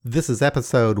This is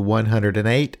episode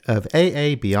 108 of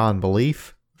AA Beyond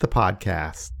Belief, the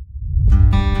podcast.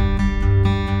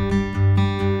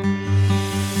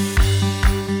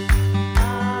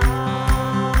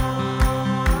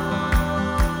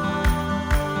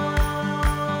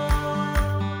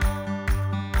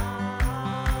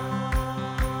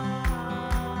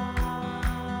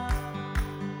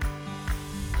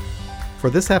 For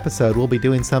this episode, we'll be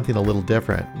doing something a little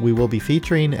different. We will be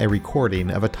featuring a recording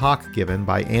of a talk given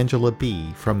by Angela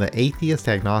B. from the Atheist,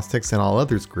 Agnostics, and All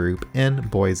Others group in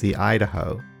Boise,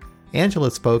 Idaho.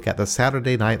 Angela spoke at the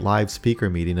Saturday Night Live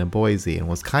speaker meeting in Boise and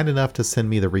was kind enough to send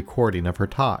me the recording of her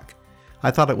talk.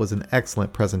 I thought it was an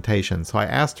excellent presentation, so I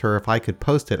asked her if I could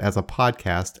post it as a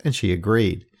podcast, and she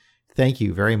agreed. Thank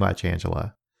you very much,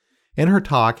 Angela. In her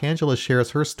talk, Angela shares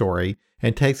her story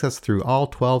and takes us through all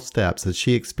 12 steps as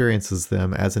she experiences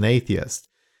them as an atheist.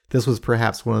 This was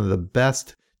perhaps one of the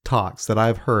best talks that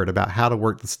I've heard about how to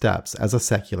work the steps as a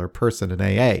secular person in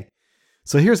AA.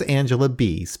 So here's Angela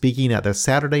B. speaking at the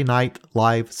Saturday Night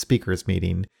Live speakers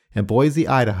meeting in Boise,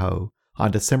 Idaho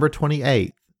on December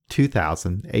 28,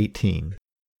 2018.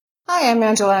 Hi, I'm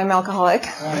Angela. I'm alcoholic.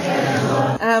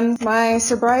 My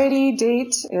sobriety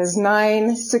date is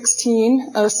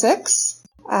 9/16/06.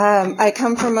 I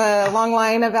come from a long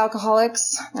line of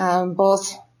alcoholics,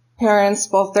 both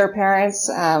their parents.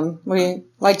 We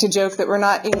like to joke that we're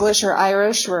not English or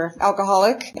Irish, we're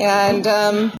alcoholic. And,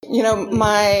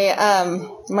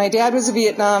 my dad was a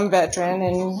Vietnam veteran,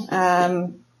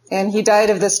 and he died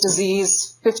of this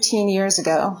disease 15 years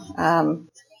ago.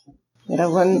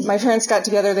 When my parents got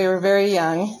together, they were very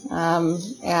young,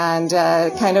 and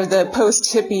kind of the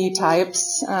post-hippie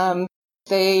types.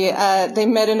 They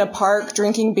met in a park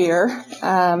drinking beer,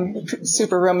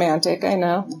 super romantic, I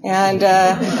know. And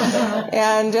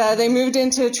they moved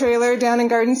into a trailer down in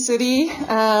Garden City,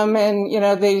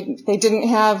 they didn't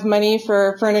have money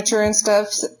for furniture and stuff,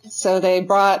 so they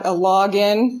brought a log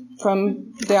in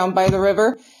from down by the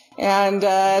river. And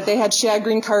they had shag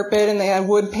green carpet and they had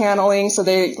wood paneling, so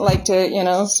they liked to,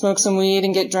 smoke some weed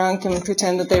and get drunk and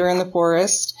pretend that they were in the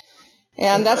forest.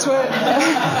 And that's what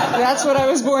I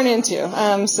was born into.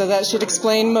 So that should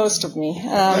explain most of me.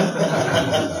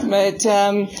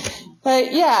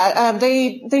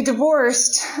 They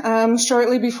divorced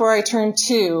shortly before I turned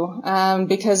 2,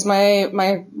 because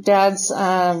my dad's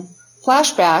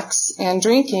flashbacks and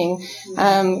drinking,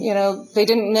 they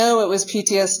didn't know it was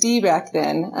PTSD back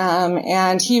then.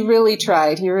 And he really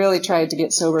tried to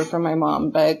get sober from my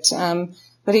mom,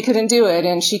 but he couldn't do it,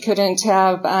 and she couldn't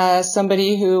have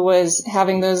somebody who was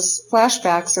having those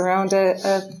flashbacks around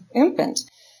a infant.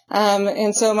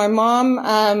 And so my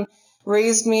mom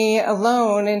raised me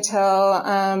alone until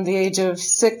the age of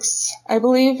 6, I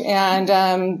believe,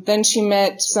 and then she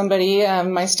met somebody,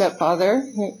 my stepfather,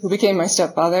 who became my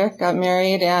stepfather, got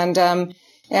married, and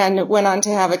went on to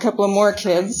have a couple of more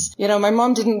kids. My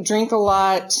mom didn't drink a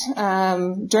lot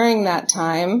during that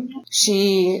time.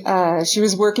 She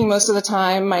was working most of the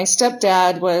time. My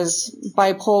stepdad was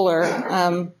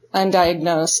bipolar,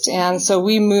 undiagnosed, and so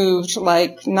we moved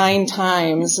like 9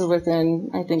 times within,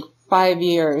 I think, 5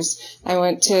 years. I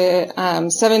went to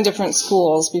 7 different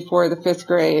schools before the 5th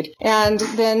grade. And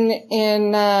then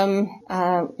in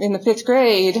the 5th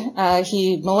grade,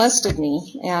 he molested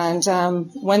me. And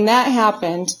when that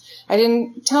happened, I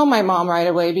didn't tell my mom right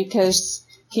away because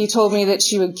he told me that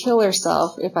she would kill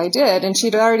herself if I did. And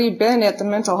she'd already been at the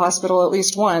mental hospital at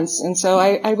least once. And so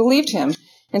I believed him.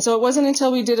 And so it wasn't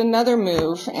until we did another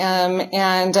move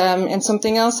and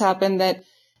something else happened that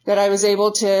I was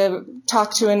able to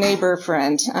talk to a neighbor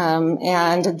friend,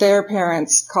 and their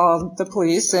parents called the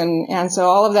police, and so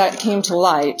all of that came to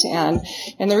light. And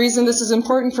the reason this is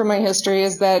important for my history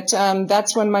is that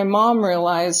that's when my mom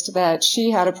realized that she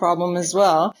had a problem as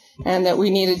well, and that we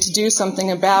needed to do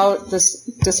something about this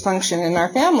dysfunction in our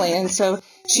family. And so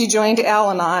she joined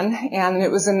Al-Anon, and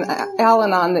it was in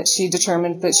Al-Anon that she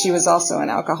determined that she was also an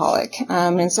alcoholic.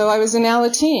 And so I was an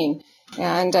Alateen.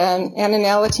 And an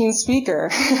Alateen speaker.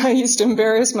 I used to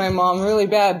embarrass my mom really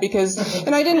bad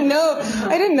and I didn't know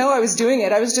I was doing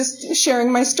it. I was just sharing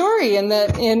my story, and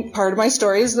part of my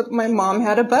story is that my mom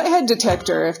had a butthead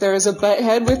detector. If there was a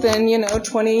butthead within,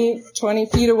 20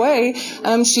 feet away,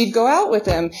 she'd go out with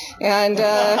him. And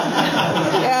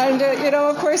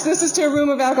of course this is to a room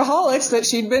of alcoholics that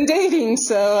she'd been dating.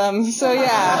 So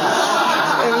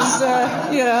yeah, it was,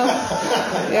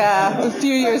 a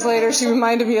few years later she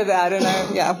reminded me of that.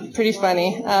 Pretty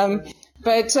funny. So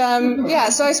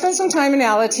I spent some time in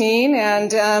Alateen,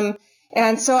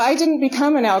 And so I didn't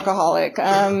become an alcoholic.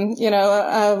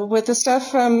 With the stuff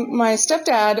from my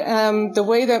stepdad, the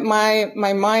way that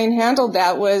my mind handled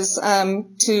that was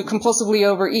to compulsively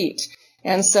overeat.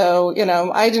 And so,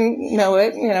 I didn't know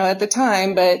it, at the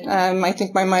time, but I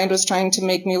think my mind was trying to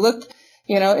make me look,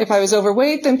 if I was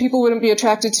overweight, then people wouldn't be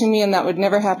attracted to me, and that would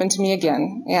never happen to me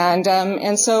again.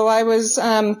 And so I was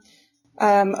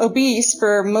obese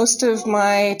for most of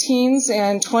my teens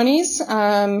and 20s.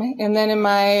 And then in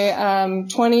my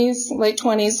 20s, late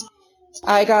 20s,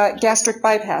 I got gastric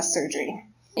bypass surgery.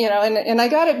 And I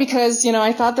got it because,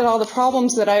 I thought that all the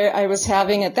problems that I was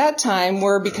having at that time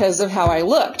were because of how I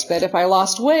looked. That if I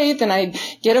lost weight, then I'd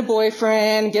get a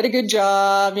boyfriend, get a good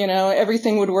job,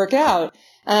 everything would work out.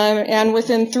 And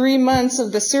within 3 months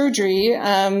of the surgery,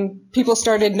 people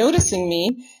started noticing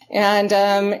me. And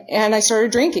I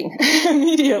started drinking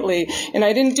immediately. And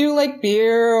I didn't do like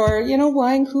beer or,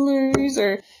 wine coolers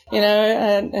or,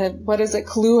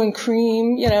 Kahlua and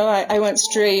cream. I went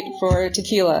straight for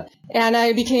tequila. And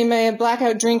I became a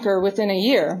blackout drinker within a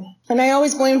year. And I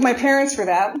always blamed my parents for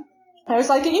that. I was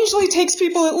like, it usually takes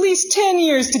people at least 10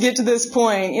 years to get to this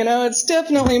point. It's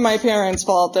definitely my parents'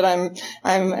 fault that I'm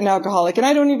an alcoholic. And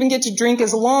I don't even get to drink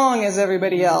as long as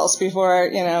everybody else before,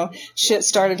 shit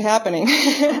started happening.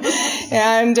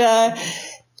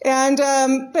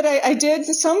 But I did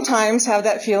sometimes have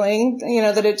that feeling,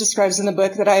 that it describes in the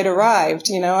book that I had arrived.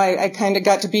 I kind of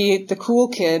got to be the cool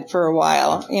kid for a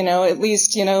while, at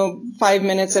least, 5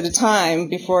 minutes at a time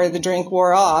before the drink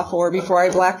wore off or before I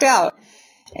blacked out.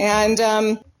 And,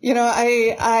 I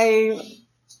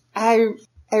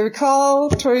recall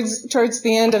towards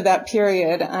the end of that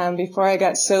period, before I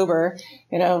got sober,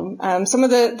 some of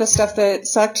the stuff that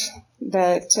sucked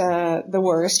the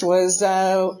worst was,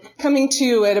 coming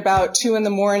to at about 2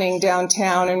 a.m.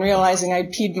 downtown and realizing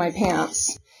I'd peed my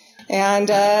pants. And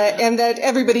that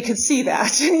everybody could see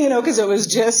that, cause it was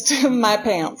just my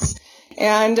pants.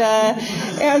 And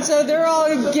so they're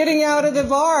all getting out of the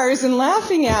bars and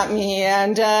laughing at me.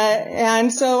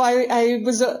 And so I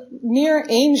was near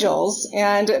Angels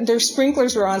and their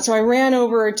sprinklers were on. So I ran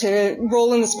over to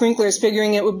roll in the sprinklers,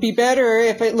 figuring it would be better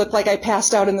if it looked like I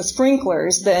passed out in the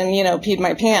sprinklers than, peed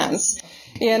my pants.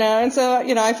 And so,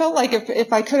 I felt like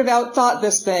if I could have outthought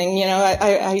this thing,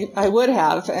 I would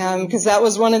have, cause that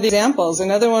was one of the examples.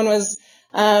 Another one was,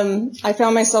 I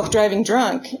found myself driving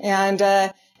drunk and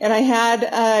I had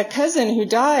a cousin who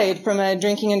died from a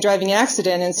drinking and driving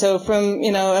accident. And so from,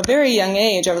 a very young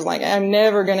age, I was like, I'm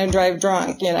never going to drive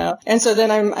drunk, And so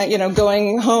then I'm,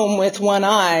 going home with one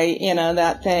eye,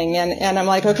 that thing. And I'm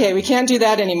like, okay, we can't do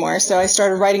that anymore. So I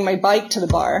started riding my bike to the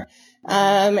bar.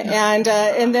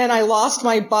 And then I lost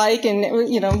my bike and,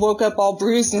 woke up all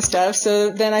bruised and stuff. So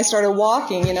then I started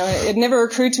walking, it never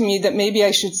occurred to me that maybe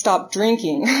I should stop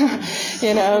drinking.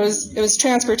 It was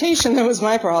transportation that was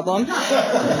my problem. So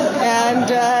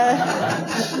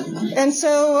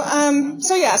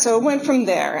it went from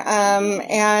there.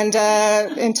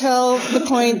 Until the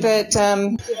point that,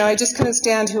 I just couldn't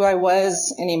stand who I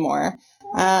was anymore.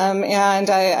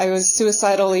 I was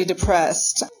suicidally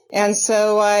depressed. And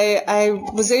so I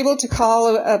was able to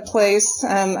call a place.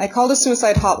 I called a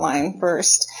suicide hotline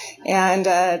first, and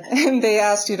they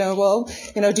asked, do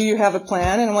you have a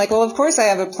plan? And I'm like, well, of course I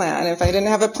have a plan. If I didn't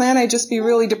have a plan, I'd just be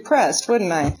really depressed,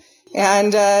 wouldn't I?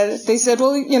 And they said,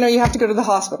 well, you have to go to the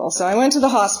hospital. So I went to the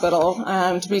hospital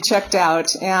to be checked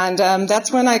out, and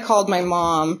that's when I called my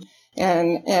mom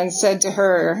and said to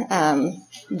her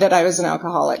that I was an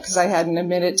alcoholic, because I hadn't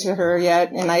admitted to her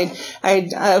yet, and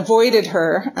I'd avoided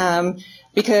her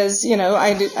because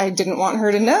I didn't want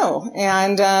her to know,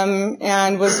 and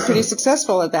was pretty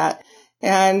successful at that.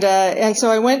 And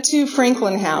so I went to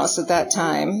Franklin House at that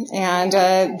time, and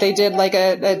they did like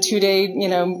a 2-day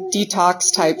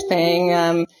detox type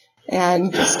thing,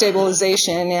 and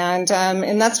stabilization, and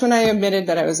that's when I admitted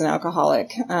that I was an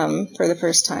alcoholic for the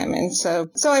first time. And so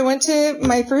I went to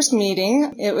my first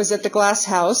meeting. It was at the Glass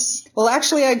House. Well,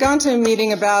 actually, I'd gone to a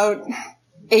meeting about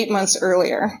 8 months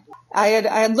earlier. I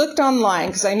had looked online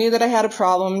because I knew that I had a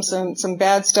problem. Some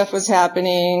bad stuff was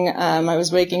happening. I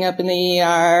was waking up in the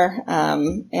ER,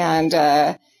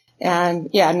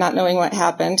 not knowing what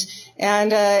happened.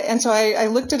 And so I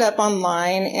looked it up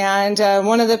online, and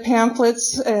one of the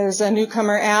pamphlets is A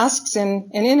Newcomer Asks, and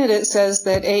in it says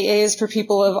that AA is for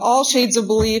people of all shades of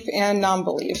belief and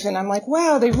non-belief. And I'm like,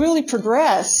 wow, they really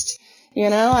progressed.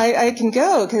 I can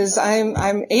go because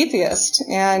I'm atheist.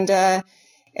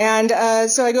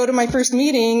 And so I go to my first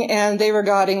meeting, and they were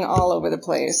Godding all over the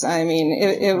place. I mean,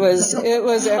 it was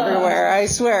everywhere, I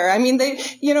swear. I mean, they,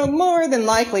 more than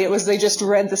likely it was they just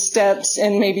read the steps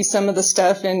and maybe some of the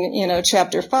stuff in,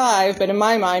 chapter 5, but in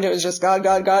my mind it was just God,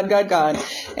 God, God, God, God.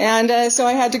 And so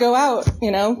I had to go out,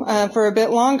 for a bit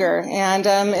longer.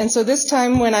 And so this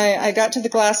time when I got to the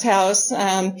glass house,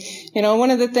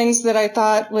 one of the things that I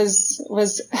thought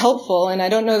was helpful, and I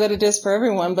don't know that it is for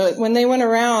everyone, but when they went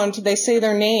around, they say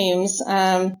their names,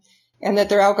 and that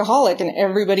they're alcoholic, and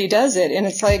everybody does it. And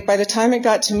it's like, by the time it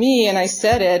got to me and I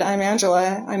said it, I'm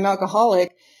Angela, I'm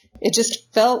alcoholic, it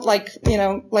just felt like,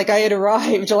 like I had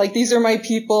arrived, like these are my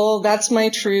people, that's my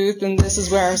truth, and this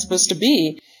is where I'm supposed to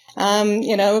be.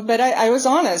 But I was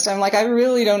honest. I'm like, I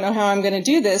really don't know how I'm going to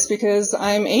do this because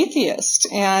I'm atheist.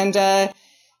 So,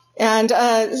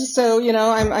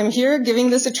 I'm here giving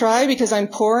this a try because I'm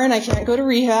poor and I can't go to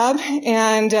rehab.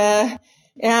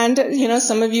 And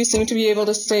some of you seem to be able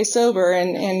to stay sober,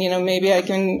 and maybe I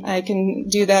can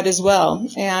do that as well.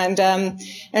 And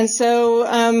so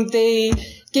they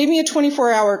gave me a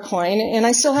 24-hour coin, and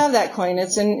I still have that coin.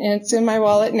 It's in my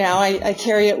wallet now. I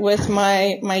carry it with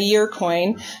my year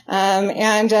coin.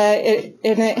 And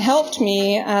it helped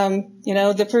me,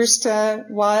 the first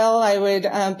while I would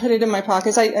put it in my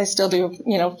pockets. I still do,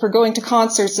 for going to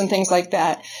concerts and things like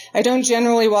that. I don't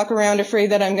generally walk around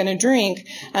afraid that I'm going to drink.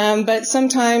 But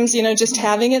sometimes, just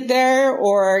having it there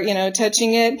or,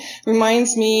 touching it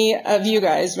reminds me of you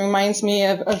guys, reminds me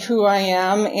of who I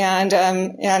am. And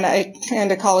I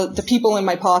kind of call it the people in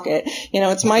my pocket.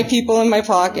 It's my people in my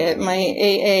pocket, my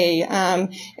AA.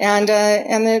 And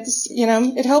it's,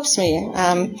 it helps me.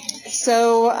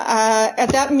 So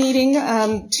at that meeting,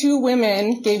 2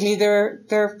 women gave me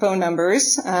their phone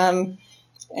numbers, and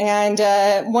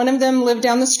one of them lived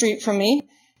down the street from me.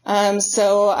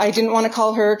 So I didn't want to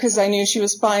call her because I knew she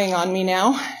was spying on me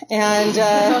now. And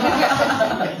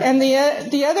and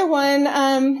the other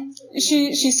one,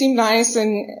 she seemed nice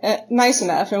and nice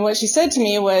enough. And what she said to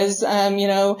me was,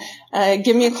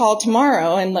 give me a call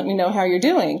tomorrow and let me know how you're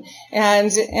doing.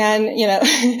 And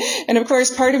and of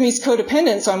course part of me is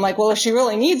codependent. So I'm like, well, if she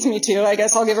really needs me to, I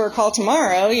guess I'll give her a call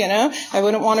tomorrow. I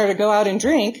wouldn't want her to go out and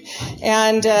drink.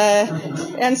 And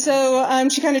so,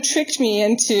 she kind of tricked me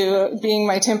into being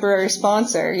my temporary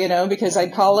sponsor, because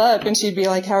I'd call up and she'd be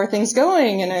like, how are things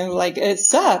going? And I'm like, it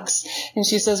sucks. And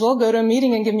she says, well, go to a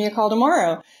meeting and give me a call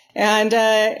tomorrow.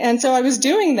 And so I was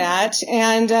doing that.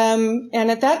 And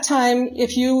at that time,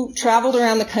 if you traveled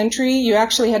around the country, you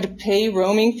actually had to pay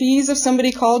roaming fees if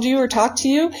somebody called you or talked to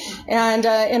you. And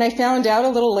I found out a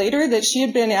little later that she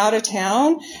had been out of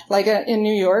town, like in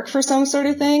New York for some sort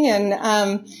of thing.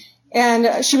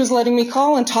 And she was letting me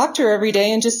call and talk to her every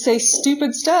day and just say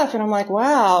stupid stuff. And I'm like,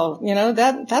 wow,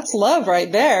 that's love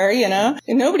right there, and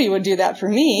nobody would do that for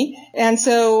me. And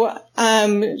so,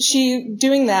 she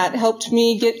doing that helped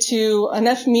me get to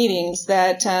enough meetings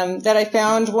that I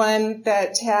found one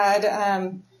that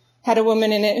had a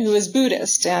woman in it who was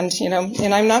Buddhist, and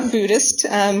I'm not Buddhist,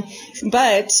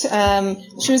 but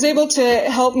she was able to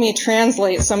help me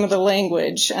translate some of the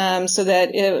language, so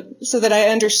that I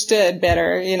understood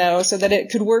better, so that it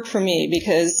could work for me,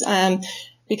 because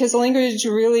the language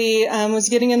really was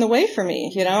getting in the way for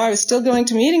me. I was still going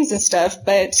to meetings and stuff,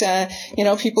 but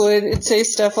people would say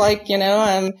stuff like,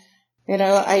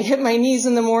 I hit my knees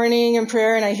in the morning in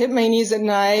prayer and I hit my knees at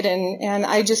night, and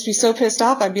I'd just be so pissed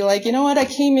off. I'd be like, you know what? I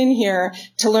came in here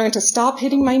to learn to stop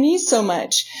hitting my knees so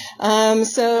much.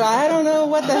 So I don't know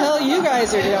what the hell you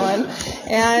guys are doing.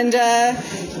 And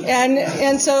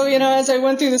so, as I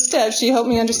went through the steps, she helped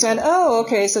me understand, oh,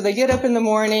 okay, so they get up in the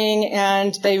morning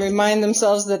and they remind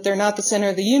themselves that they're not the center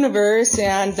of the universe,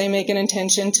 and they make an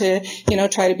intention to,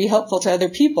 try to be helpful to other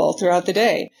people throughout the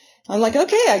day. I'm like,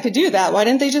 okay, I could do that. Why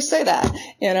didn't they just say that?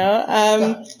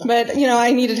 But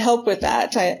I needed help with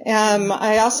that.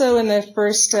 I also, in the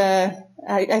first,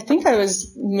 I think I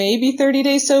was maybe 30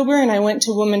 days sober, and I went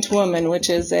to Woman, which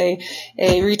is a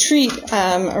retreat,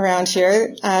 around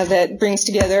here, that brings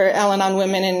together Al-Anon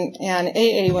women and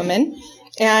AA women.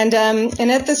 And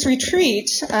at this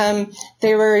retreat,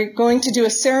 they were going to do a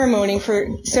ceremony for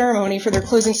their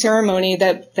closing ceremony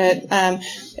that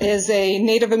is a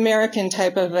Native American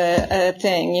type of a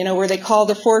thing, where they call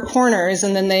the four corners,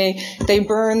 and then they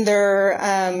burn their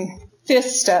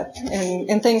fifth step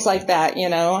and things like that,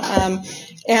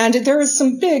 And there was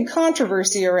some big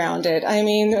controversy around it. I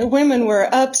mean, women were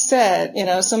upset.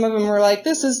 Some of them were like,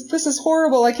 this is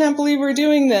horrible. I can't believe we're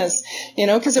doing this,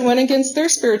 because it went against their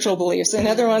spiritual beliefs. And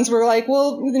other ones were like,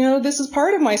 well, this is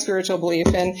part of my spiritual belief.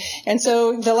 And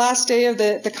so the last day of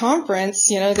the conference,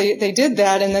 they did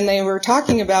that, and then they were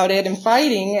talking about it and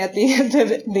fighting at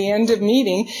the end of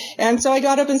meeting. And so I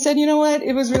got up and said, you know what?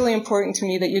 It was really important to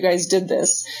me that you guys did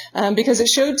this, because it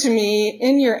showed to me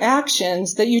in your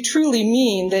actions that you truly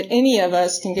mean that any of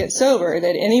us can get sober,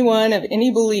 that anyone of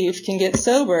any belief can get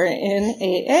sober in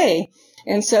AA.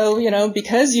 And so,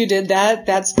 because you did that,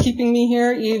 that's keeping me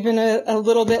here even a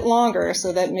little bit longer,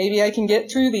 so that maybe I can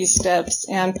get through these steps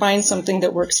and find something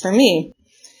that works for me.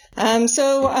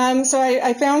 So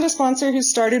I found a sponsor who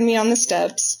started me on the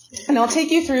steps, and I'll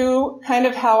take you through kind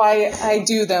of how I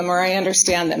do them, or I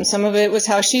understand them. Some of it was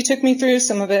how she took me through.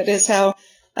 Some of it is how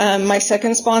my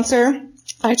second sponsor.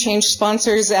 I changed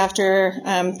sponsors after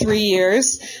 3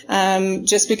 years,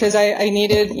 just because I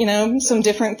needed, some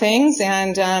different things,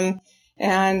 and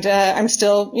I'm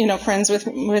still, friends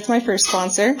with my first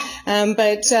sponsor.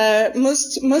 But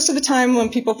most of the time when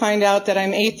people find out that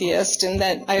I'm atheist and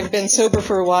that I've been sober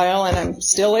for a while and I'm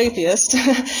still atheist,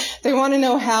 they want to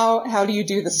know how do you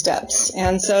do the steps?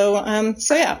 And so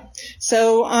yeah.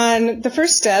 So on the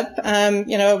first step,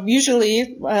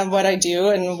 usually what I do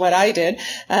and what I did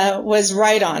was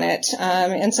write on it.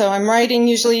 And so I'm writing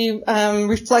usually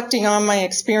reflecting on my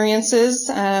experiences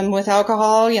with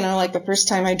alcohol, like the first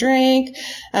time I drank,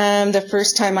 the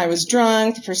first time I was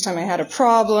drunk, the first time I had a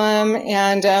problem,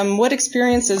 and what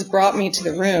experiences brought me to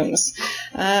the rooms.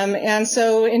 And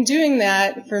so in doing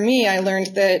that, for me, I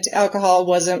learned that alcohol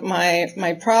wasn't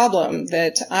my problem,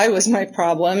 that I was my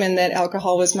problem, and that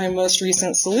alcohol was my most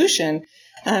recent solution.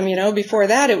 Before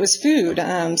that, it was food.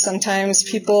 Sometimes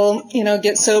people,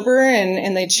 get sober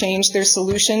and they change their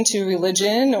solution to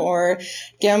religion or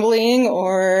gambling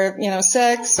or,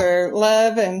 sex or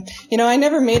love. And, I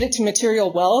never made it to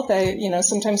material wealth. I,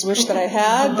 sometimes wish that I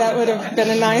had. That would have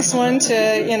been a nice one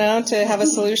to have a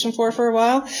solution for a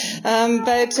while.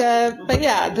 But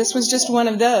yeah, this was just one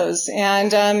of those.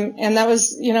 And that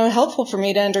was, helpful for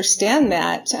me to understand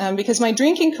that, because my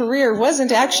drinking career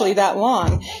wasn't actually that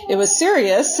long. It was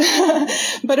serious.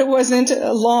 But it wasn't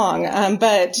long.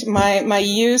 But my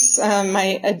use,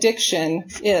 my addiction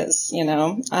is,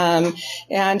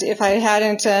 and if I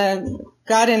hadn't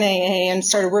got in AA and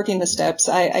started working the steps,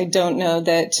 I don't know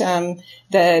that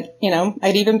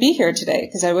I'd even be here today,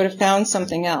 because I would have found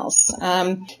something else.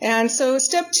 And so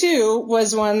step 2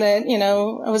 was one that,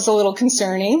 was a little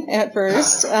concerning at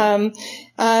first.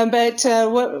 But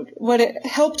what it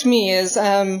helped me is,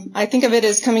 I think of it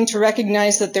as coming to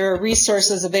recognize that there are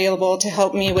resources available to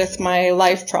help me with my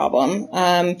life problem.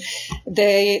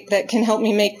 That can help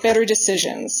me make better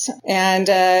decisions. And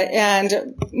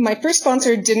my first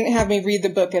sponsor didn't have me read the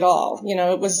book at all.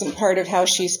 It wasn't part of how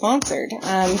she sponsored.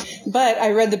 But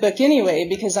I read the book anyway,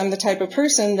 because I'm the type of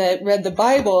person that read the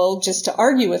Bible just to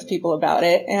argue with people about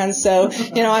it. And so,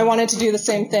 I wanted to do the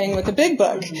same thing with the big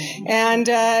book. And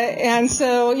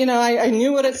so, I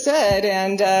knew what it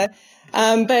said,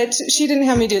 but she didn't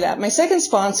have me do that. My second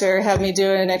sponsor had me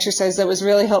do an exercise that was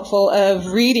really helpful of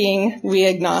reading We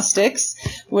Agnostics,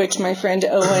 which my friend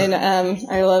Owen,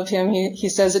 I love him. He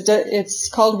says it's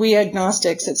called We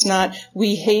Agnostics. It's not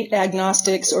We Hate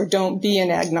Agnostics or Don't Be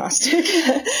an Agnostic.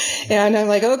 And I'm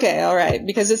like, okay, all right,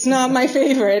 because it's not my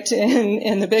favorite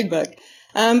in the big book.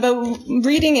 But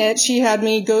reading it, she had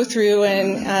me go through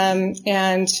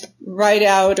and write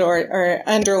out or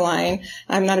underline.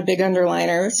 I'm not a big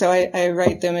underliner, so I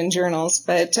write them in journals.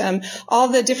 But all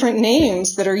the different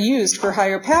names that are used for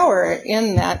higher power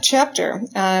in that chapter.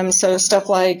 So stuff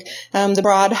like the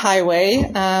broad highway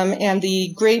and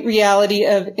the great reality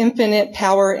of infinite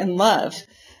power and love.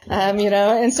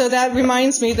 And so that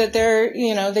reminds me that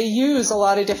they use a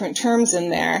lot of different terms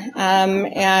in there.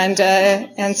 And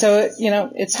so,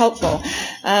 it's helpful.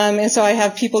 And so I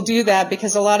have people do that,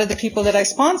 because a lot of the people that I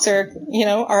sponsor,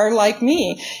 are like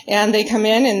me, and they come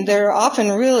in and they're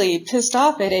often really pissed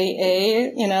off at AA,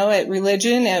 at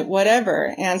religion, at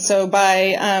whatever. And so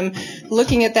by,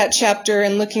 looking at that chapter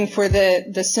and looking for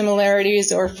the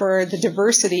similarities or for the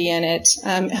diversity in it,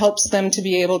 helps them to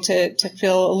be able to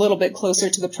feel a little bit closer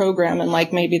to the program and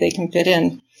like maybe they can fit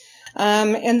in.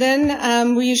 And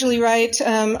then we usually write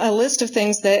a list of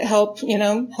things that help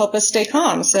us stay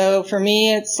calm. So for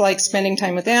me, it's like spending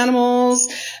time with animals.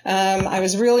 I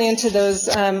was really into those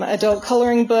adult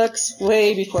coloring books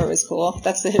way before it was cool.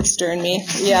 That's the hipster in me.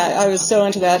 Yeah, I was so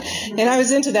into that. And I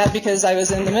was into that because I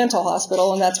was in the mental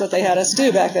hospital, and that's what they had us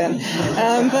do back then.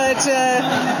 But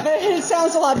it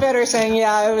sounds a lot better saying,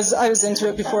 yeah, I was into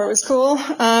it before it was cool.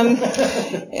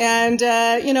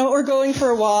 Or going for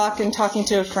a walk and talking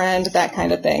to a friend, that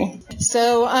kind of thing.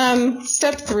 So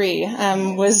step 3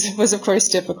 was of course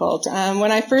difficult.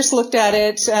 When I first looked at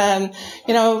it,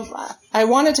 I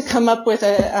wanted to come up with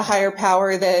a higher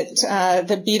power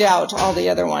that beat out all the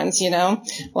other ones,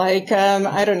 like,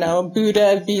 I don't know,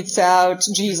 Buddha beats out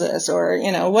Jesus or,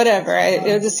 whatever.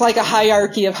 It's like a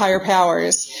hierarchy of higher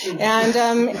powers. And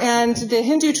the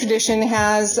Hindu tradition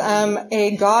has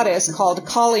a goddess called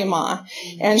Kali Ma,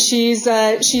 and she's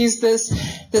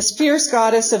this fierce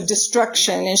goddess of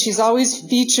destruction, and she's always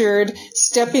featured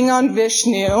stepping on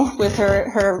Vishnu with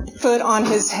her foot on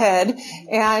his head,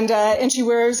 and she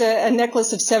wears a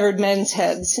necklace of severed men's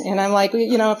heads. And I'm like,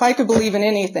 if I could believe in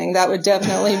anything, that would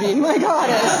definitely be my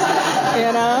goddess,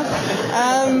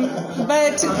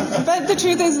 But the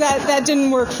truth is that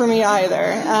didn't work for me either,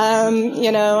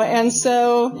 and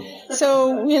so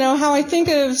how I think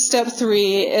of step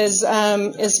 3 is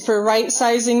for right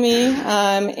sizing me,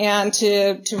 and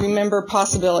to remember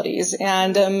possibilities.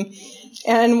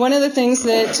 And one of the things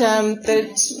that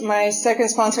my second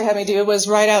sponsor had me do was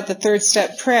write out the 3rd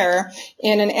step prayer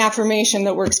in an affirmation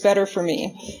that works better for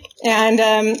me. And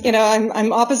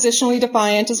I'm oppositionally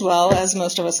defiant as well, as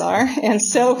most of us are, and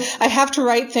so I have to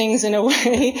write things in a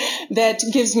way that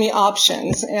gives me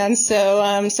options. And so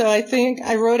I think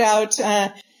I wrote out,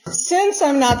 since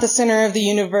I'm not the center of the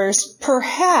universe,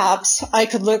 perhaps I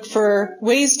could look for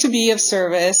ways to be of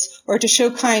service or to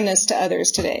show kindness to others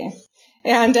today.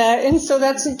 And so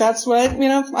that's what,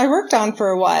 I worked on for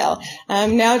a while.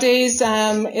 Nowadays,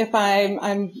 if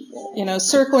I'm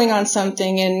circling on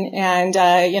something and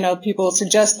people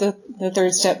suggest the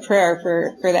 3rd step prayer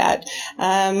for that,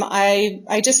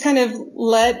 I just kind of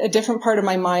let a different part of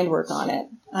my mind work on it.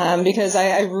 Because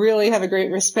I really have a great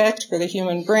respect for the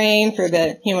human brain, for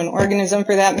the human organism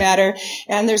for that matter.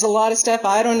 And there's a lot of stuff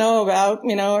I don't know about,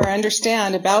 or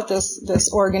understand about this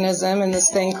organism and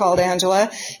this thing called Angela.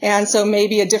 And so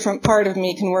maybe a different part of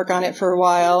me can work on it for a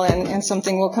while and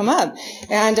something will come up.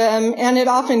 And it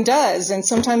often does. And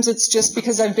sometimes it's just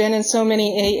because I've been in so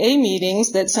many AA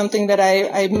meetings that something that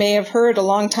I may have heard a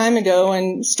long time ago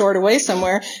and stored away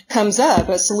somewhere comes up,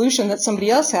 a solution that somebody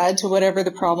else had to whatever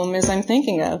the problem is I'm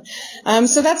thinking of.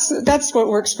 So that's what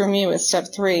works for me with step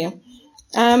 3.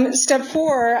 Step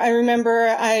 4, I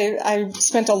remember I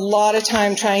spent a lot of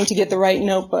time trying to get the right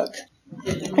notebook.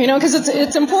 Because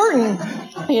it's important.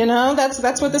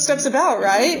 That's what the step's about,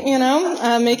 right?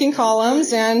 Making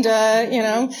columns and I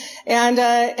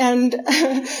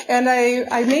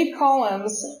made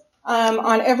columns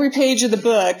on every page of the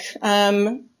book.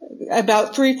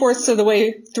 About 3/4 of the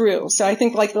way through. So I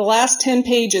think like the last 10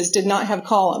 pages did not have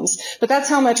columns. But that's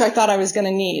how much I thought I was going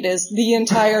to need, is the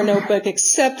entire notebook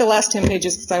except the last 10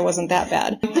 pages because I wasn't that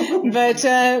bad. But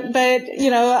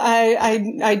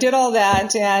I did all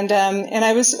that and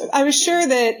I was sure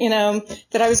that,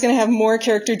 that I was going to have more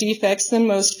character defects than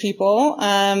most people,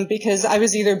 because I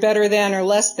was either better than or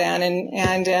less than.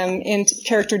 And in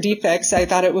character defects, I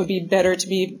thought it would be better to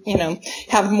be,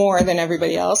 have more than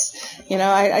everybody else.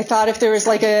 I thought if there was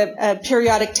like a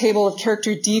periodic table of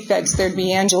character defects, there'd be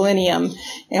Angelinium.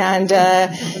 And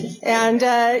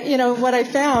what I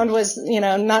found was,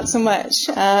 not so much.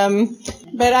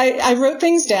 But I wrote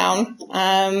things down,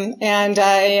 and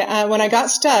when I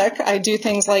got stuck, I'd do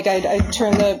things like I'd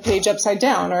turn the page upside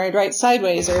down, or I'd write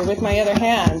sideways, or with my other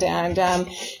hand, and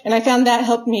I found that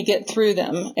helped me get through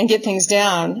them and get things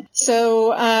down.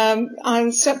 So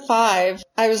on step 5,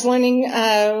 I was learning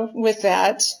with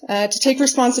that to take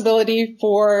responsibility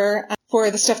for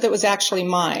the stuff that was actually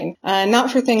mine, not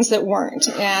for things that weren't.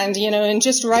 And, and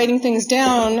just writing things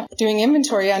down, doing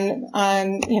inventory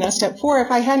on step 4, if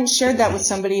I hadn't shared that with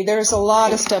somebody, there's a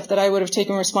lot of stuff that I would have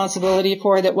taken responsibility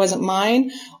for that wasn't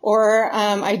mine, or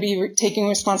I'd be taking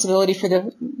responsibility for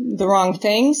the wrong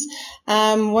things.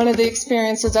 One of the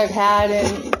experiences I've had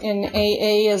in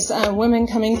AA is women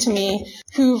coming to me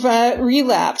who've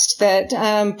relapsed, that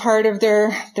part of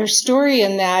their story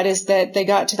in that is that they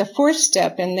got to the fourth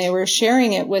step and they were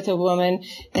sharing it with a woman,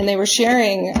 and they were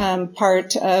sharing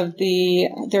part of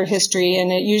their history,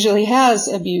 and it usually has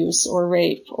abuse or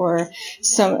rape or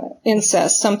some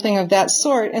incest, something of that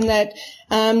sort, and that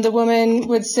the woman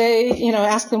would say,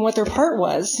 ask them what their part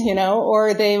was,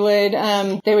 or they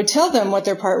would tell them what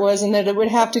their part was, and that it would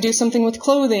have to do something with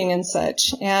clothing and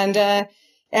such.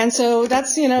 And so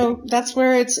that's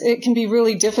where it can be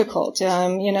really difficult.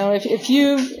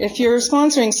 If you're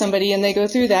sponsoring somebody and they go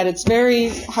through that, it's very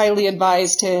highly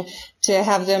advised to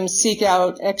have them seek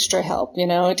out extra help.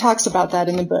 It talks about that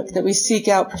in the book, that we seek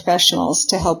out professionals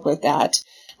to help with that.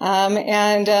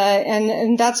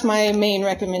 And that's my main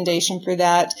recommendation for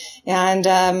that, and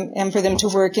for them to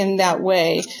work in that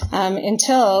way,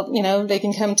 until, they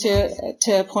can come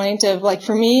to a point of, like,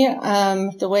 for me,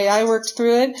 the way I worked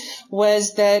through it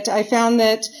was that I found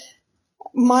that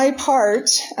my part,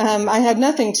 I had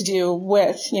nothing to do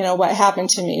with, what happened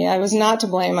to me. I was not to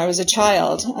blame. I was a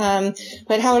child.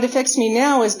 But how it affects me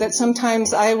now is that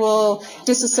sometimes I will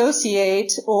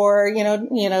disassociate or,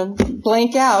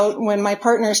 blank out when my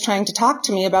partner is trying to talk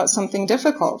to me about something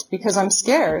difficult because I'm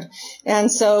scared.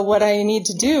 And so what I need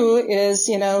to do is,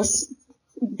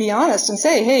 be honest and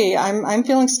say, hey, I'm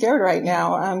feeling scared right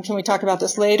now. Can we talk about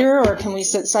this later, or can we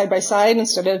sit side by side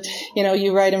instead of,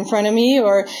 you right in front of me,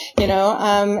 or,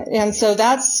 and so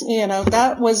that's,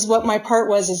 that was what my part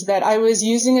was, is that I was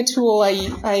using a tool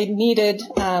I needed,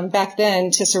 back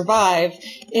then to survive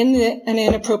in an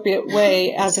inappropriate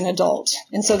way as an adult.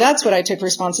 And so that's what I took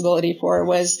responsibility for,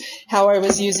 was how I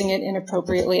was using it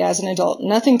inappropriately as an adult.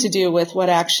 Nothing to do with what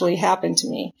actually happened to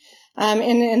me.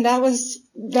 And that was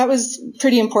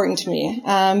pretty important to me,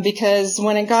 because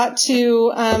when it got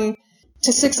to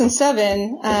 6 and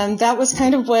 7, that was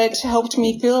kind of what helped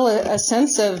me feel a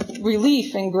sense of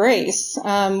relief and grace,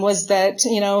 was that,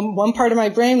 one part of my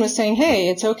brain was saying, hey,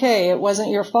 it's okay. It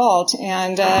wasn't your fault.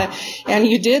 And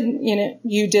you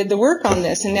did the work on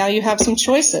this, and now you have some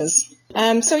choices.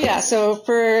 So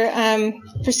for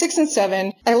 6 and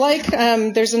 7, I like,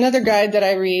 there's another guide that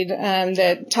I read,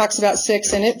 that talks about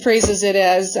 6, and it phrases it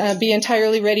as, be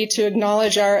entirely ready to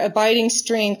acknowledge our abiding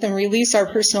strength and release our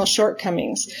personal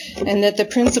shortcomings, and that the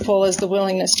principle is the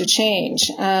willingness to change.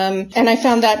 And I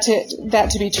found that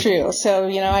to be true. So,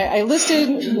 I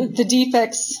listed the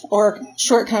defects or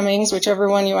shortcomings, whichever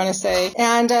one you want to say,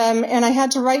 and I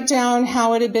had to write down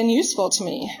how it had been useful to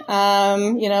me.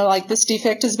 Like, this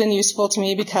defect has been useful to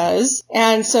me because,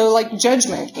 and so, like,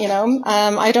 judgment,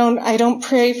 I don't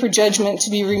pray for judgment to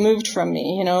be removed from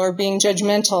me, or being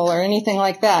judgmental or anything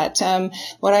like that.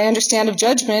 What I understand of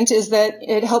judgment is that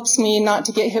it helps me not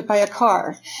to get hit by a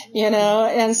car,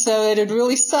 and so it'd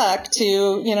really suck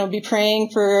to, be praying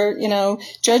for,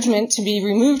 judgment to be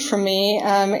removed from me,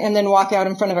 and then walk out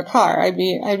in front of a car. I'd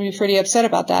be pretty upset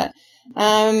about that.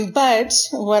 But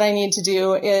what I need to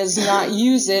do is not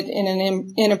use it in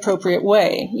an inappropriate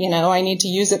way. I need to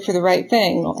use it for the right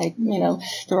thing. Like,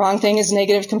 the wrong thing is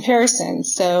negative comparison.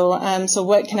 So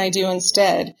what can I do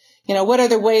instead? What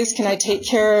other ways can I take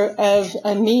care of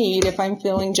a need if I'm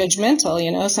feeling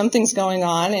judgmental? Something's going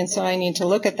on, and so I need to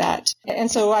look at that. And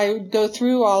so I would go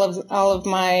through all of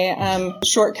my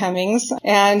shortcomings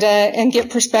and get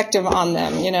perspective on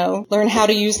them. Learn how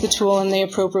to use the tool in the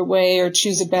appropriate way or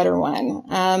choose a better one.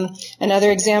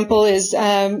 Another example is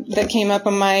that came up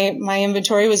on my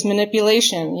inventory was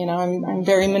manipulation. I'm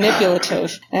very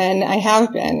manipulative, and I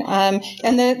have been. And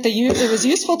it was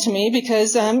useful to me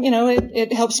because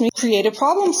it helps me creative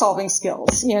problem-solving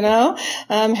skills,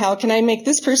 how can I make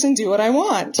this person do what I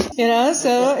want,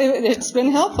 so it's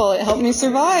been helpful. It helped me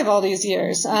survive all these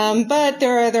years. But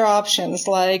there are other options,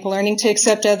 like learning to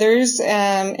accept others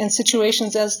in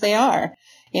situations as they are.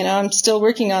 I'm still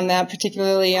working on that,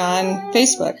 particularly on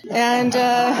Facebook. And,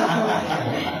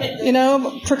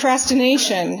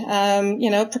 procrastination.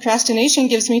 Procrastination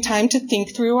gives me time to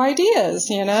think through ideas,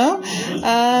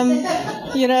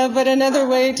 but another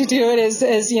way to do it is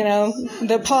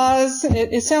the pause.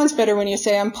 It sounds better when you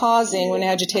say I'm pausing when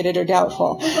agitated or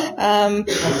doubtful. So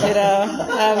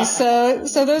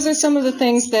those are some of the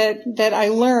things that I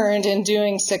learned in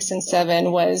doing 6 and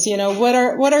 7 was,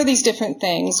 what are these different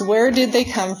things? Where did they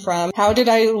come from? How did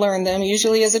I learn them?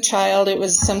 Usually as a child, it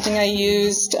was something I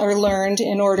used or learned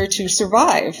in order to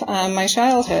survive my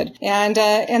childhood. And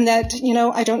that,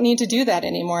 I don't need to do that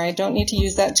anymore. I don't need to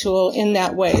use that tool in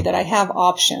that way, that I have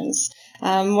options.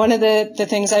 One of the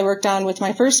things I worked on with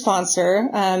my first sponsor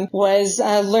was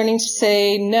learning to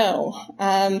say no.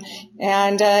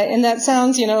 And that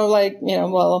sounds,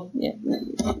 well,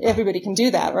 everybody can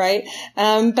do that, right?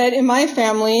 But in my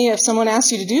family, if someone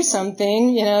asked you to do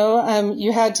something,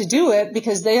 you had to do it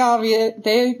because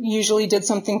they usually did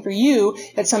something for you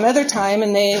at some other time,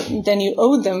 and then you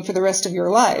owed them for the rest of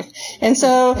your life. And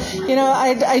so,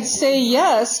 I'd say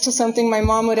yes to something my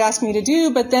mom would ask me to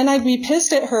do, but then I'd be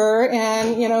pissed at her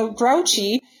and,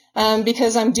 grouchy.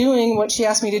 Because I'm doing what she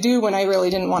asked me to do when I really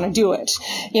didn't want to do it,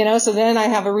 so then I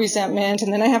have a resentment,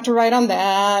 and then I have to write on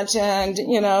that, and,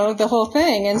 the whole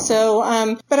thing. And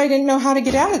so, but I didn't know how to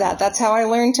get out of that. That's how I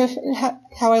learned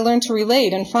to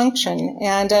relate and function.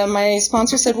 And, my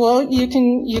sponsor said, well, you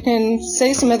can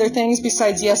say some other things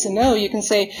besides yes and no. You can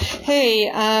say, hey,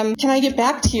 can I get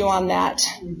back to you on that?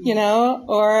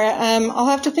 Or, I'll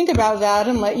have to think about that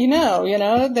and let you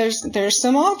know, there's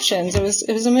some options. It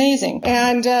was amazing.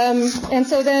 And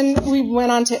so then we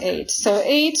went on to 8. So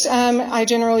 8, I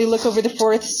generally look over the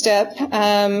 4th step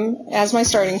as my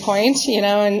starting point,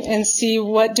 and see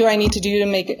what do I need to do to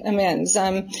make amends.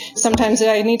 Sometimes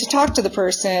I need to talk to the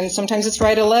person. Sometimes it's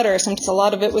write a letter. Sometimes a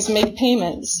lot of it was make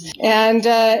payments. And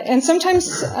sometimes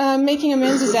making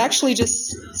amends is actually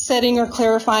just setting or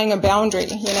clarifying a boundary.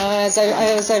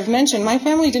 As I've mentioned, my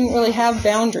family didn't really have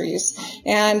boundaries,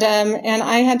 and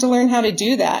I had to learn how to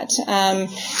do that.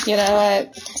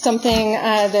 Something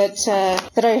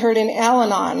that I heard in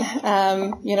Al-Anon,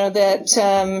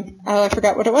 I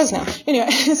forgot what it was now.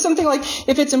 Anyway, something like,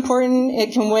 if it's important,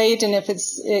 it can wait, and if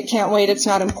it can't wait, it's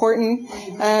not important.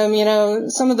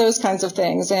 Some of those kinds of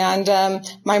things. And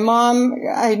my mom,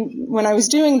 when I was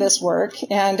doing this work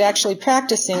and actually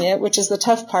practicing it, which is the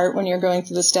tough part when you're going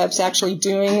through the steps, actually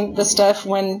doing the stuff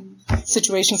when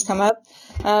situations come up.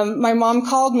 My mom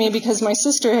called me because my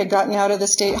sister had gotten out of the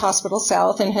State Hospital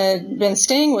South and had been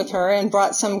staying with her and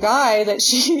brought some guy that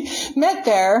she met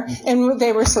there, and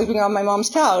they were sleeping on my mom's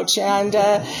couch. And,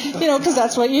 because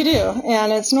that's what you do,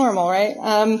 and it's normal, right?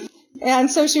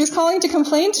 And so she was calling to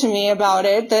complain to me about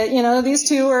it, that, these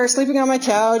two are sleeping on my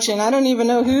couch, and I don't even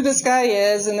know who this guy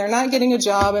is, and they're not getting a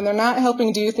job, and they're not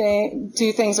helping do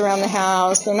things around the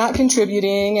house. They're not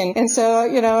contributing. And so,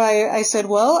 I said,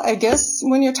 well, I guess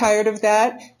when you're tired of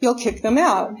that, you'll kick them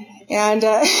out. And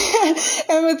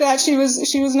and with that, she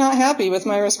was not happy with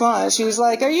my response. She was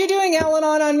like, "Are you doing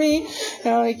Al-Anon on me?"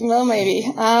 And I'm like, "Well, maybe."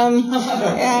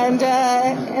 And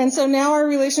so now our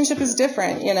relationship is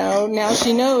different. Now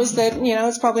she knows that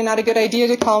it's probably not a good idea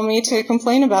to call me to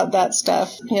complain about that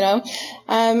stuff.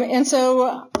 And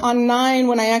so on 9,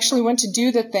 when I actually went to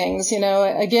do the things,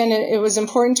 again, it was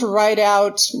important to write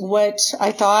out what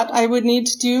I thought I would need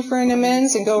to do for an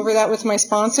amends and go over that with my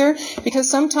sponsor,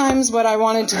 because sometimes what I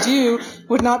wanted to do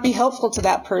would not be helpful to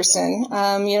that person.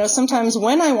 Sometimes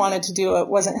when I wanted to do it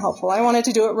wasn't helpful. I wanted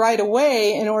to do it right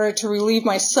away in order to relieve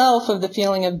myself of the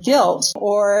feeling of guilt,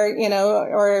 or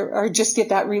just get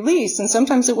that release. And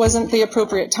sometimes it wasn't the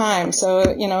appropriate time. So,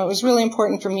 it was really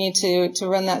important for me to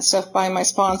run that stuff by my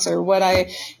sponsor, what I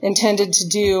intended to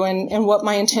do and what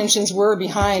my intentions were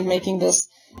behind making this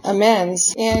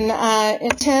amends. In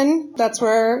 10, that's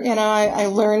where, I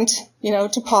learned,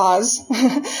 to pause.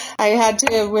 I had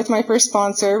to, with my first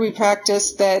sponsor, we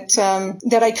practiced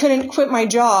that I couldn't quit my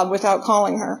job without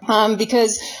calling her.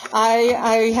 Because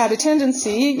I had a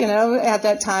tendency, at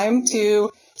that time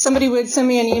somebody would send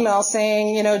me an email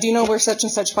saying, do you know where such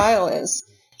and such file is?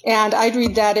 And I'd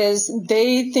read that as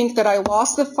they think that I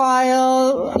lost the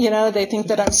file, they think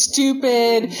that I'm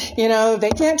stupid,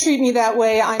 they can't treat me that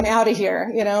way, I'm out of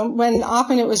here, when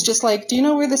often it was just like, do you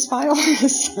know where this file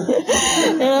is?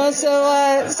 So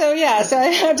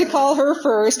I had to call her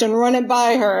first and run it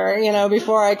by her,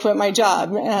 before I quit my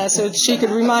job, so she could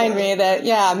remind me that,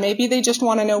 maybe they just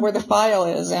want to know where the file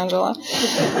is, Angela.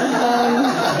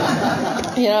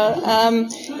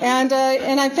 And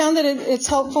I found that it's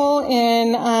helpful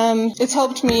it's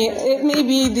helped me. It may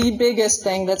be the biggest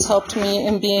thing that's helped me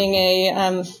in being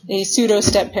a pseudo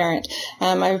step parent.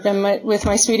 I've been with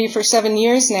my sweetie for 7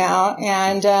 years now,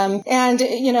 and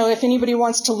if anybody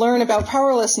wants to learn about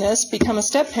powerlessness, become a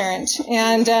step parent.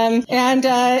 And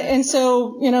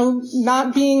so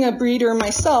not being a breeder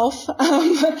myself,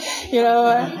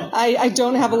 I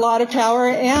don't have a lot of power,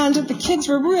 and the kids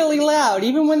were really loud.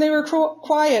 Even when they were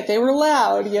quiet, they were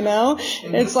loud.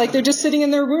 It's like they're just sitting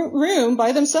in their room by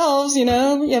themselves. themselves,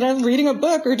 reading a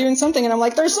book or doing something. And I'm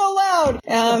like, they're so loud.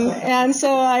 And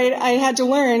so I had to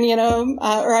learn,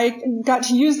 or I got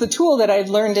to use the tool that I'd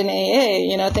learned in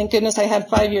AA. Thank goodness I had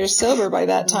 5 years sober by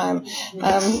that time.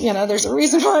 There's a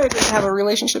reason why I didn't have a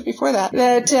relationship before that.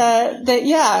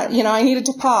 I needed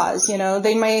to pause.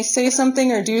 They may say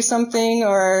something or do something,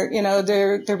 or,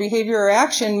 their behavior or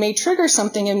action may trigger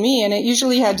something in me, and it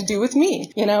usually had to do with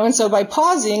me, and so by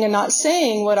pausing and not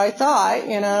saying what I thought,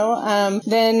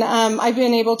 then I've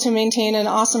been able to maintain an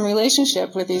awesome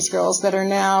relationship with these girls that are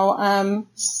now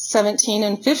 17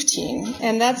 and 15.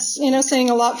 And that's, saying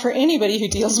a lot for anybody who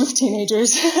deals with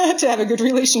teenagers to have a good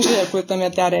relationship with them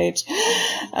at that age.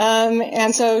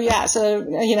 And so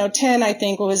 10, I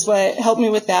think, was what helped me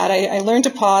with that. I learned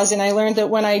to pause, and I learned that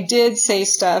when I did say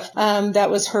stuff that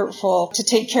was hurtful, to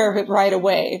take care of it right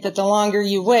away, that the longer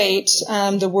you wait,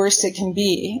 the worse it can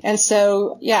be. And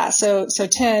so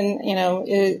 10,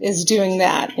 is doing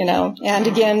that, and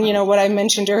again, what I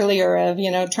mentioned earlier of,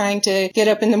 trying to get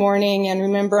up in the morning and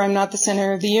remember I'm not the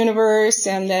center of the universe,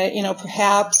 and that,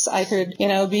 perhaps I could,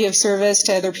 be of service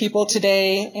to other people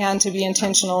today, and to be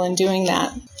intentional in doing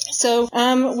that. So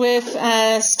with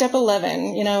step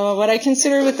 11, what I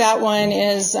consider with that one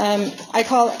is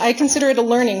I consider it a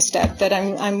learning step, that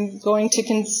I'm going to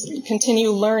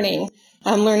continue learning.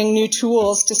 I'm learning new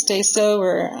tools to stay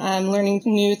sober. I'm learning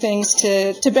new things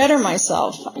to better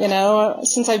myself.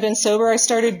 Since I've been sober, I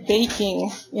started baking,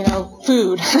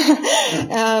 food.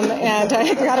 And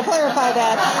I got to clarify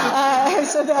that. I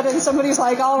said that and somebody's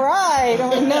like, all right.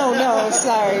 No,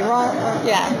 sorry. Wrong.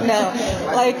 Yeah, no.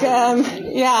 Like,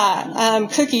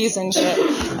 cookies and shit.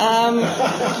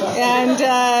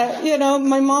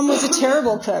 My mom was a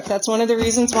terrible cook. That's one of the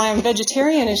reasons why I'm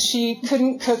vegetarian, is she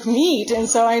couldn't cook meat. And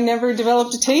so I never developed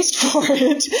a taste for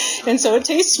it. And so it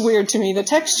tastes weird to me, the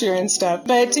texture and stuff.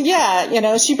 But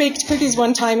she baked cookies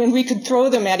one time and we could throw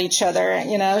them at each other.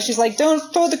 She's like, don't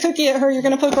throw the cookie at her, you're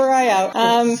going to poke her eye out.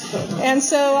 And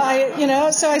so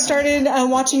I started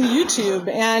watching YouTube,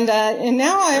 and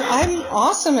now I'm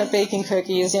awesome at baking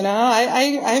cookies.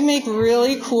 I make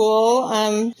really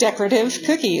cool, decorative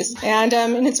cookies. And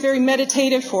it's very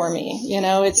meditative for me.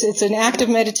 It's an act of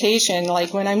meditation.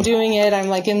 Like when I'm doing it, I'm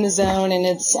like in the zone, and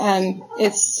it's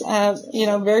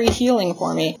very healing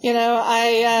for me.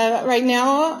 Right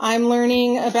now I'm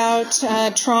learning about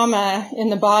trauma in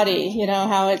the body,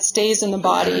 how it stays in the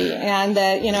body, and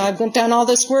that, I've done all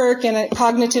this work, and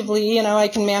cognitively, I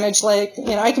can manage,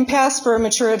 I can pass for a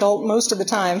mature adult most of the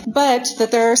time, but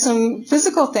that there are some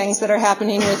physical things that are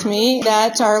happening with me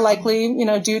that are likely,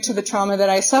 due to the trauma that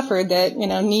I suffered, that,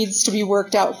 needs to be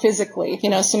worked out physically,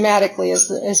 somatically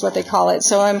is what they call it.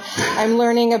 So I'm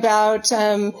learning about,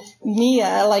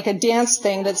 Nia, like a dance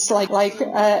thing that's like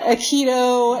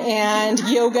Aikido and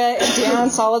yoga and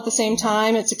dance all at the same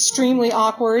time. It's extremely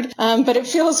awkward, but it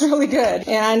feels really good.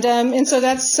 And so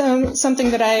that's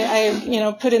something that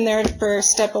I put in there for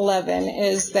step 11,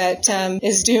 is that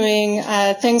is doing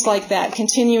things like that,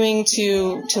 continuing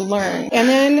to learn. And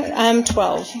then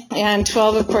 12, and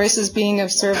 12 of course is being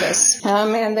of service.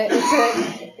 And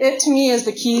it to me is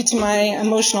the key to my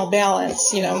emotional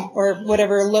balance, or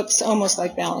whatever looks almost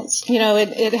like balance.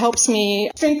 It helps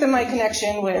me strengthen my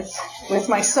connection with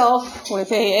myself,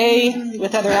 with AA,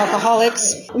 with other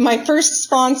alcoholics. My first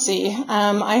sponsee,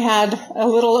 I had a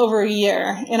little over a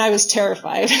year, and I was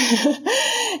terrified.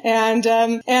 and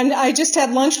I just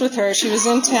had lunch with her. She was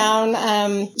in town.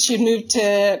 She had moved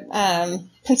to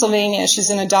Pennsylvania. She's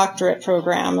in a doctorate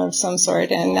program of some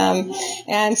sort,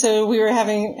 and so we were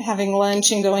having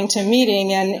lunch and going to a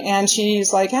meeting, and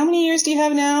she's like, how many years do you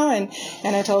have now? And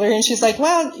I told her, and she's like,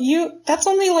 wow, that's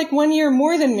only like 1 year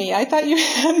more than me. I thought you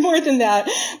had more than that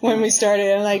when we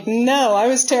started. I'm like, no, I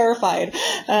was terrified.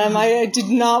 I did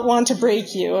not want to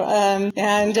break you.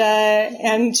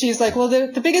 And she's like, well,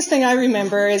 the biggest thing I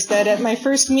remember is that at my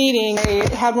first meeting, I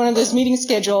had one of those meeting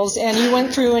schedules, and you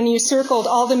went through and you circled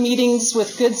all the meetings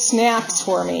with good snacks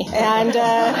for me. And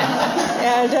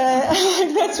that's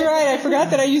right. I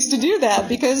forgot that I used to do that,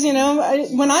 because,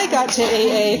 when I got to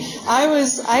AA,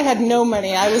 I had no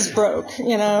money. I was broke.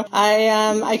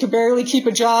 I could barely keep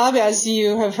a job, as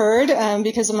you have heard,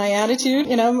 because of my attitude,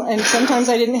 and sometimes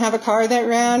I didn't have a car that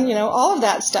ran, all of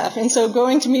that stuff. And so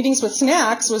going to meetings with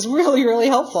snacks was really, really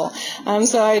helpful.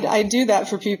 So I do that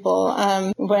for people,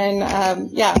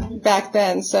 back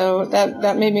then. So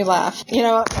that made me laugh.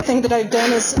 A thing that I've done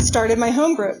done is started my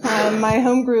home group. My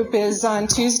home group is on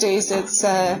Tuesdays. It's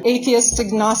atheists,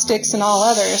 agnostics, and all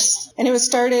others. And it was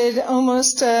started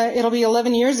almost, it'll be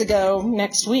 11 years ago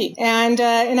next week. And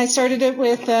I started it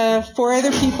with 4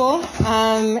 other people.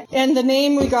 And the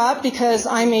name we got because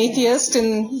I'm atheist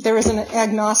and there was an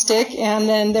agnostic, and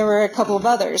then there were a couple of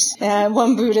others,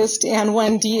 one Buddhist and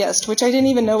one deist, which I didn't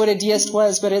even know what a deist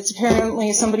was, but it's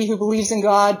apparently somebody who believes in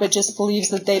God but just believes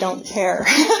that they don't care.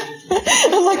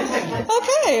 I'm like,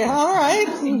 okay, all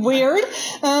right, weird.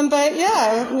 But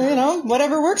yeah,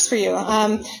 whatever works for you.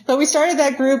 But we started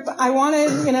that group. I wanted,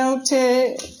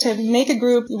 to make a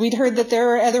group. We'd heard that there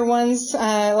were other ones,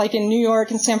 like in New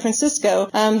York and San Francisco,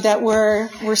 that were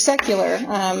secular,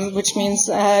 which means,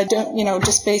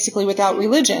 just basically without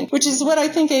religion, which is what I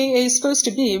think AA is supposed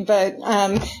to be. But,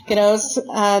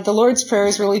 the Lord's Prayer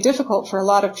is really difficult for a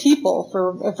lot of people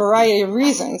for a variety of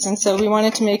reasons. And so we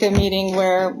wanted to make a meeting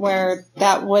where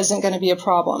that wasn't going to be a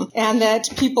problem, and that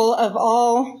people of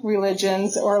all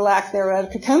religions or lack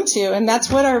thereof could come to. And that's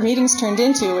what our meetings turned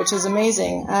into, which is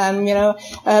amazing.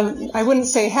 I wouldn't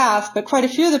say half, but quite a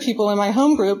few of the people in my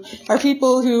home group are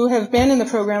people who have been in the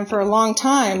program for a long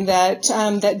time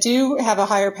that do have a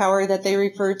higher power that they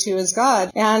refer to as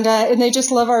God. And they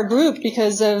just love our group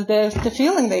because of the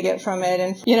feeling they get from it.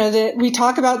 And, that we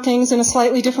talk about things in a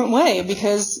slightly different way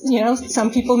because,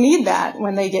 some people need that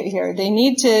when they get here. They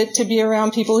need to be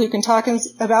around people who can talk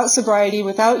about sobriety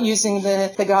without using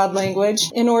the God language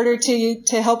in order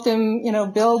to help them,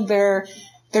 build their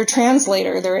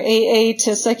translator, their AA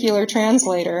to secular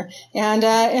translator.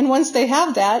 And once they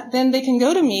have that, then they can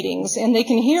go to meetings and they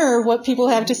can hear what people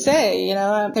have to say.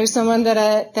 There's someone that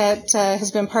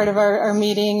has been part of our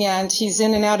meeting, and he's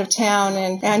in and out of town,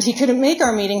 and he couldn't make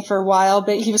our meeting for a while,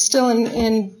 but he was still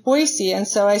in Boise. And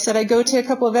so I said I'd go to a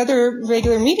couple of other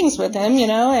regular meetings with him,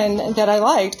 and that I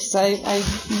liked because I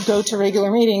go to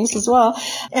regular meetings as well.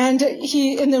 And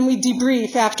then we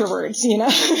debrief afterwards, and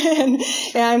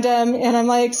I'm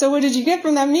like, so what did you get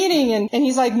from that meeting? And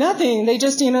he's like, nothing. They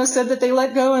just, said that they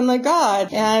let go and let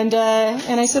God. And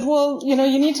I said, well, you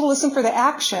need to listen for the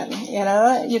action,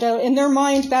 in their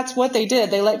mind, that's what they did.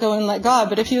 They let go and let God.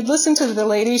 But if you'd listen to the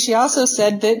lady, she also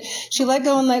said that she let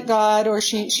go and let God, or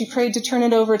she prayed to turn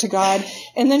it over to God.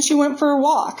 And then she went for a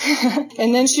walk.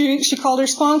 And then she called her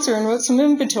sponsor and wrote some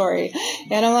inventory.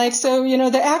 And I'm like, so,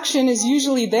 the action is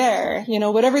usually there,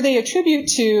 whatever they attribute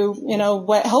to,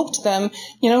 what helped them,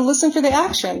 listen for the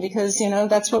action. Because,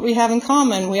 that's what we have in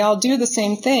common. We all do the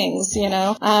same things,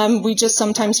 we just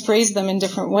sometimes phrase them in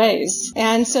different ways.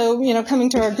 And so, coming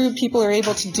to our group, people are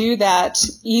able to do that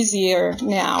easier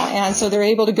now. And so they're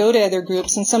able to go to other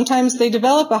groups, and sometimes they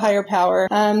develop a higher power,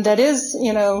 that is,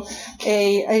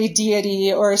 a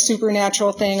deity or a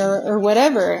supernatural thing or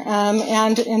whatever.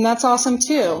 And that's awesome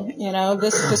too.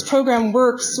 This program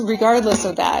works regardless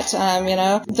of that.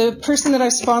 The person that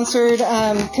I've sponsored,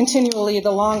 continually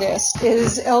the longest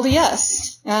is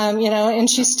LDS. And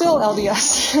she's still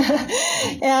LDS.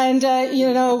 And,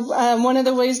 one of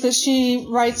the ways that she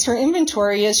writes her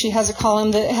inventory is she has a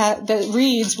column that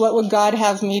reads, what would God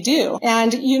have me do?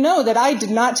 And that I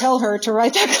did not tell her to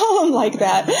write that column like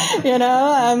that,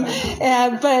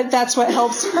 but that's what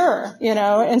helps her,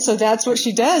 and so that's what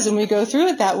she does. And we go through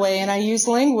it that way. And I use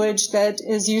language that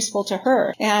is useful to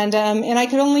her. And I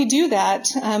could only do that,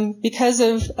 because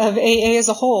of AA as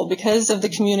a whole, because of the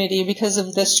community, because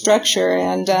of the structure.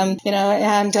 And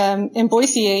in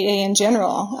Boise AA in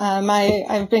general.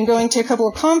 I've been going to a couple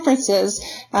of conferences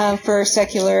for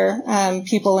secular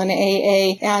people in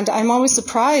AA, and I'm always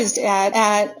surprised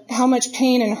at how much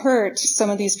pain and hurt some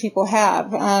of these people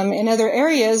have. In other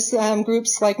areas,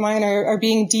 groups like mine are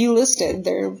being delisted.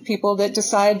 They're people that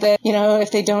decide that,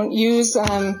 if they don't use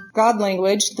God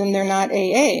language, then they're not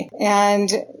AA.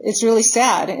 And it's really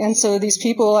sad. And so these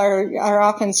people are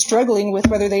often struggling with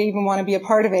whether they even want to be a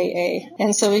part of AA.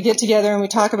 And so we get together and we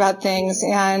talk about things,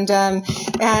 and I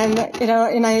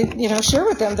share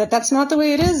with them that that's not the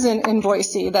way it is in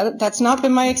Boise. That's not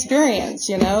been my experience.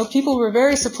 People were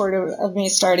very supportive of me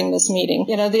starting this meeting.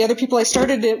 The other people I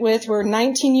started it with were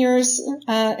 19 years,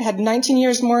 had 19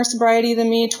 years more sobriety than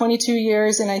me, 22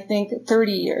 years, and I think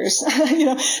 30 years.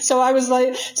 So I was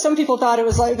like, some people thought it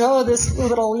was like, oh, this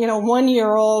little,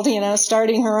 1-year-old,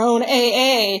 starting her own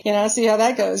AA, see how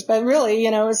that goes. But really,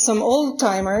 it's some old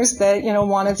timers that,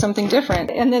 wanted something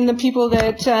different. And then the people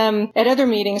that, at other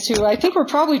meetings who I think were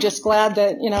probably just glad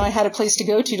that, I had a place to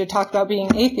go to talk about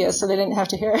being atheist, so they didn't have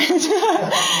to hear it.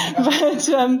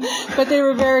 But they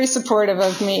were very very supportive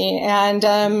of me, and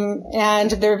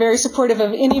they're very supportive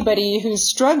of anybody who's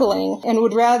struggling and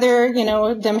would rather,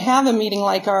 them have a meeting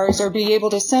like ours or be able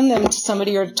to send them to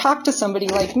somebody or talk to somebody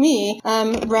like me,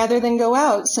 rather than go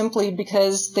out simply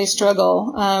because they struggle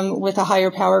with a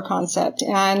higher power concept.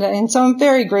 And so I'm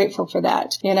very grateful for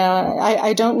that.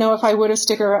 I don't know if I would have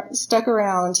stuck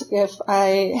around if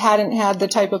I hadn't had the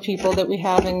type of people that we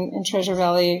have in Treasure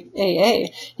Valley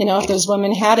AA. If those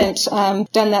women hadn't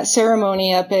done that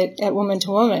ceremony up at Woman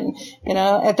to Woman.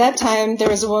 At that time, there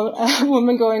was a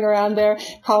woman going around there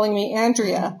calling me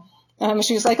Andrea.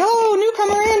 She was like, "Oh,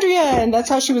 newcomer Andrea," and that's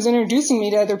how she was introducing me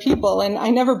to other people. And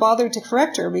I never bothered to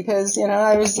correct her because,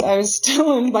 I was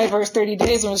still in my first 30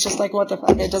 days and was just like, what the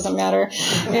fuck, it doesn't matter.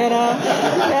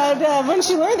 And when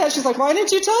she learned that, she's like, "Why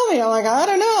didn't you tell me?" I'm like, "I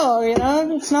don't know.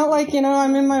 It's not like,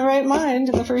 I'm in my right mind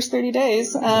in the first 30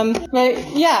 days.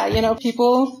 But yeah,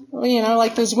 people,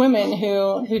 like those women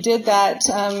who did that,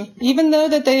 even though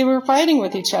that they were fighting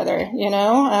with each other,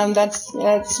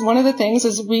 that's one of the things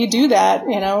is we do that,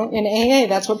 in AA.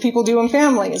 That's what people do in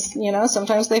families.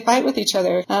 Sometimes they fight with each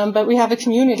other, but we have a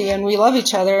community and we love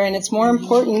each other, and it's more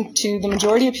important to the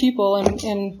majority of people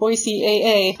in Boise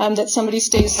AA that somebody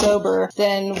stays sober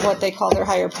than what they call their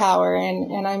higher power,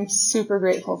 and I'm super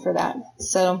grateful for that.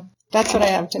 So that's what I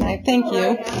have tonight. Thank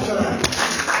you.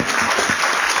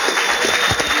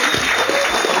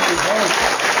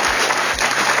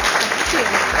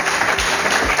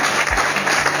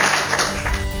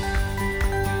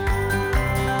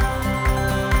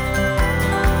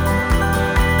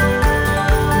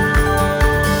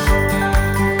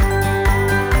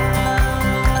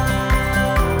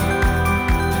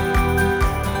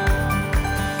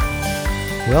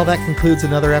 Well, that concludes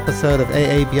another episode of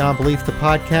AA Beyond Belief, the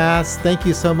podcast. Thank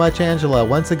you so much, Angela,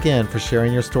 once again for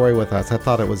sharing your story with us. I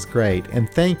thought it was great. And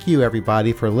thank you,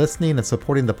 everybody, for listening and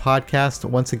supporting the podcast.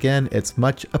 Once again, it's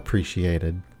much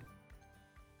appreciated.